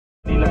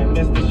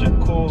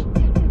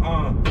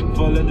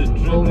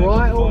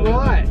All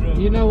right.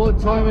 You know what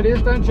time it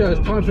is, don't you? It's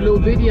time for a little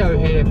video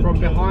here from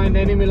behind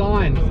enemy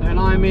lines, and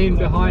I mean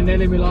behind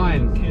enemy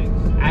lines.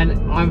 And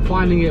I'm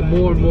finding it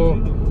more and more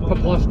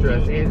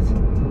preposterous.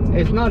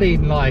 It's not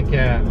even like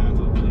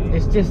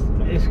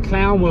it's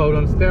clown world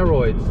on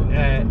steroids.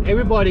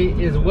 Everybody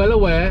is well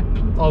aware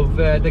of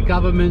the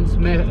government's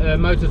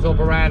modus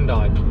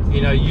operandi,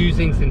 you know,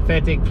 using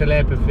synthetic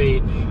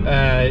telepathy,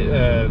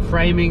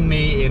 framing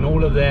me in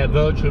all of their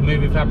virtual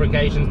movie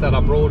fabrications that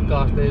are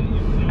broadcasted,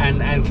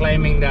 and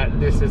claiming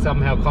that this is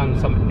somehow kind of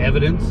some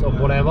evidence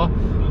of whatever,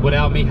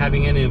 without me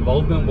having any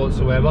involvement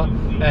whatsoever,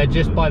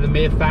 just by the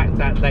mere fact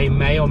that they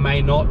may or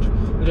may not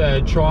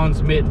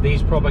transmit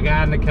these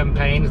propaganda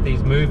campaigns,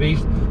 these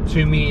movies,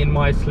 to me in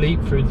my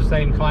sleep through the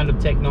same kind of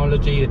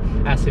technology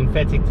as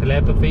synthetic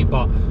telepathy,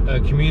 but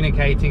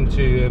communicating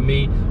to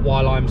me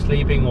while I'm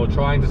sleeping or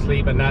trying to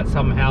sleep, and that's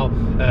somehow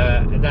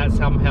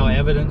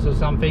evidence or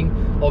something.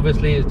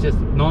 Obviously it's just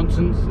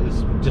nonsense,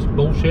 it's just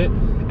bullshit,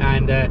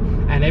 and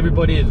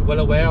everybody is well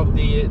aware of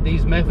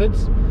these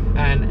methods,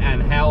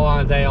 and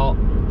how they are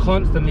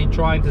constantly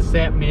trying to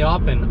set me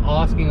up and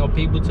asking of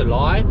people to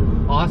lie,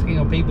 asking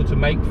of people to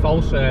make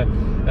false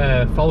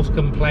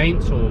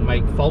complaints or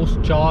make false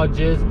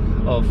charges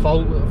or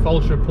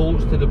false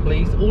reports to the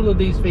police. All of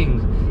these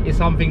things is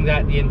something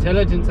that the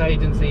intelligence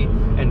agency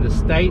and the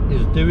state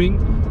is doing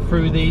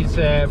through these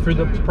through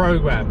the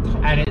program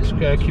and its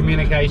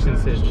communication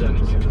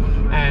systems,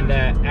 and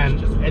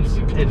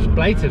it's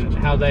blatant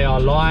how they are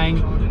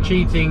lying,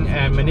 cheating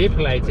and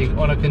manipulating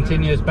on a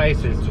continuous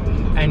basis,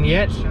 and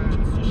yet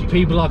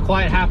people are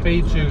quite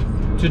happy to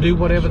do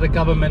whatever the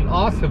government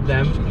asks of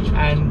them,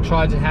 and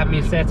try to have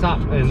me set up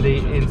in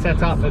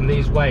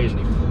these ways,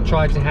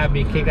 try to have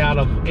me kicked out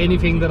of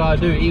anything that I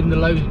do. Even the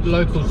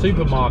local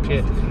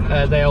supermarket,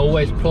 they are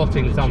always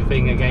plotting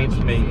something against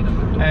me,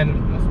 and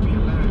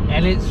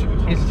it's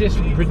just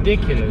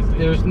ridiculous.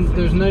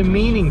 There's no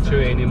meaning to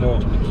it anymore.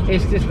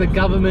 It's just the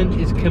government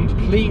is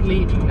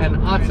completely and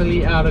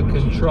utterly out of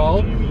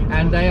control,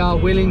 and they are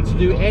willing to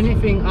do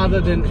anything other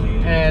than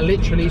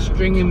literally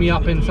stringing me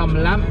up in some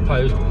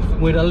lamppost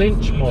with a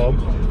lynch mob,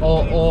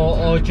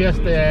 or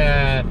just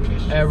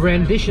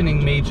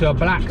renditioning me to a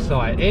black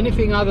site.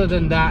 Anything other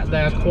than that,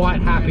 they are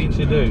quite happy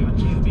to do.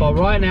 But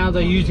right now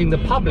they're using the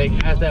public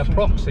as their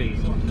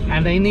proxies,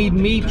 and they need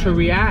me to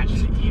react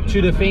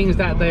to the things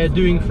that they're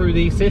doing through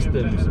these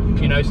systems,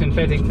 you know,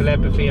 synthetic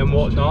telepathy and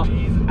whatnot.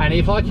 And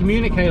if I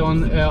communicate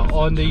on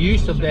the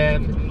use of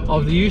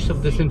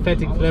the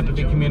synthetic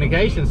telepathy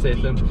communication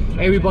system,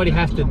 everybody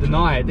has to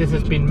deny it. This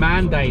has been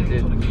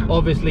mandated,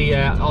 obviously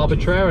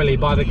arbitrarily,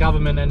 by the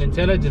government and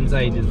intelligence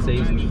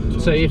agencies.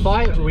 So if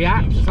I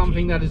react to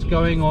something that is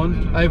going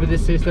on over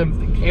this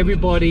system,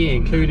 everybody,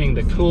 including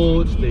the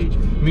courts, the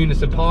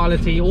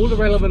municipality, all the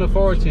relevant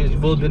authorities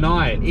will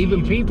deny it.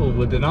 Even people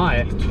will deny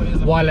it,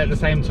 while at the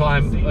same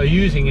time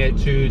using it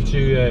to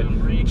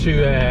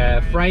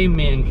frame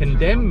me and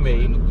condemn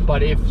me.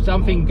 But if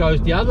something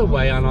goes the other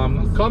way and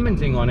I'm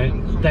commenting on it,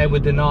 they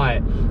would deny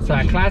it. So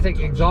a classic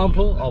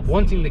example of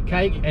wanting the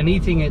cake and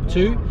eating it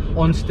too,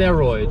 on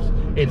steroids.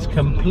 It's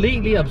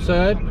completely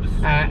absurd,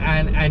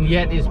 and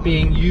yet it's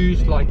being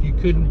used like you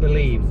couldn't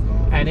believe.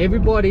 And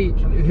everybody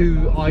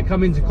who I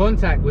come into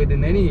contact with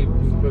in any,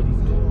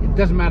 it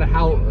doesn't matter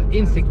how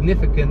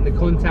insignificant the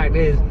contact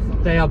is,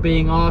 they are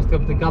being asked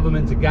of the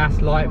government to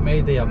gaslight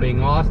me. They are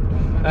being asked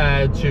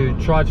to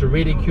try to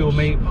ridicule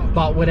me,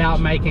 but without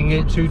making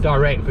it too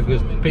direct,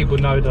 because people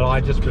know that I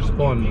just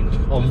respond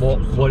on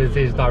what it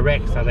is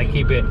direct. So they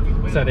keep it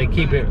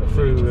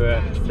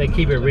through. They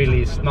keep it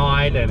really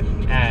snide and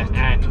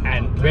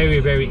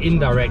very, very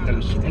indirect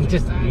and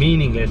just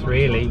meaningless,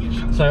 really.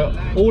 So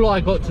all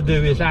I got to do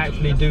is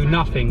actually do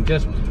nothing,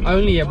 just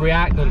only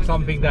react on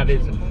something that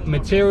is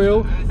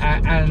material,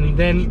 and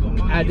then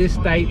at this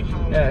stage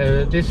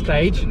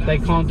they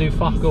can't do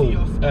fuck all.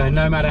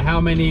 No matter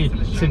how many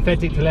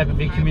synthetic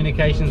telepathy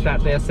communications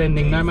that they're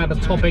sending, no matter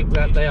topic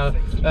that they are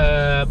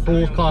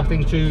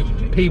broadcasting to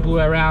people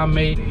around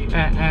me,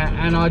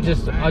 and I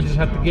just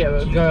have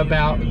to go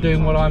about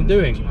doing what I'm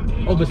doing.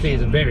 Obviously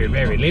it's very,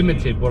 very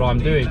limited what I'm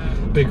doing,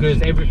 because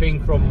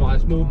everything from my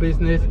small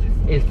business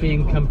is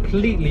being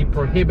completely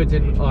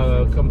prohibited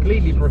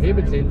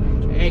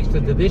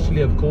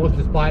extrajudicially, of course,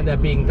 despite there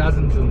being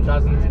dozens and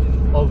dozens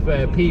of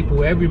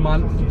people every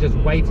month just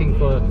waiting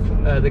for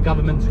the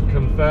government to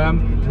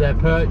confirm their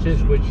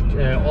purchase, which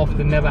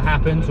often never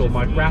happens, or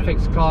my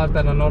graphics cards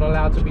that are not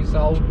allowed to be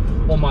sold,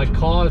 or my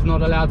car is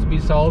not allowed to be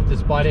sold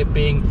despite it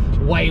being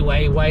way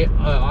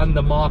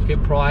under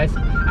market price,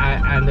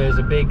 and there's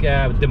a big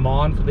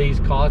demand for these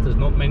cars. There's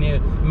not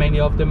many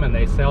of them, and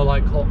they sell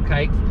like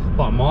hotcakes.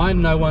 But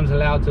mine, no one's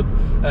allowed to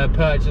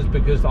purchase,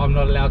 because I'm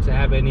not allowed to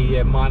have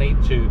any money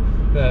to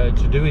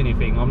do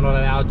anything. I'm not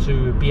allowed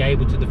to be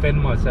able to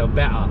defend myself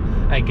better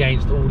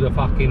against all the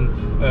fucking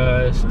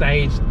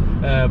staged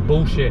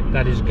bullshit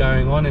that is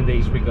going on in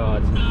these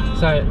regards.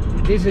 So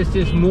this is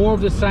just more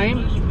of the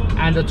same,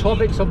 and the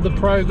topics of the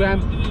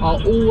program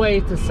are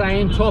always the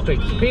same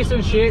topics: piss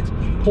and shit,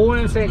 porn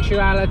and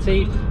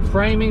sexuality,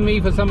 framing me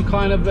for some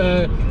kind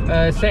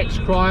of sex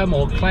crime,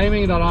 or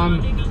claiming that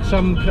I'm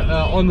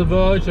on the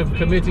verge of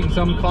committing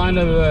some kind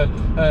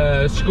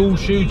of school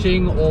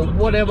shooting, or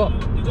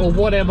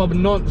whatever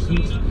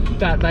nonsense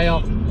that they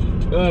are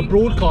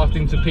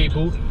broadcasting to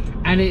people.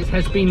 And it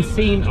has been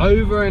seen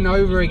over and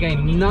over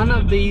again. None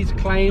of these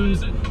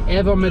claims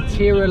ever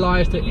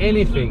materialize to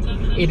anything.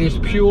 It is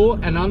pure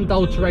and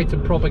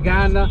unadulterated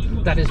propaganda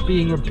that is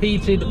being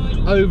repeated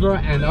over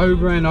and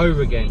over and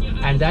over again.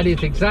 And that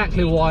is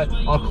exactly why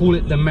I call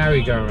it the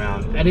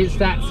merry-go-round. And it's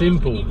that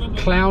simple.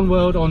 Clown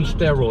world on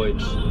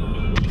steroids.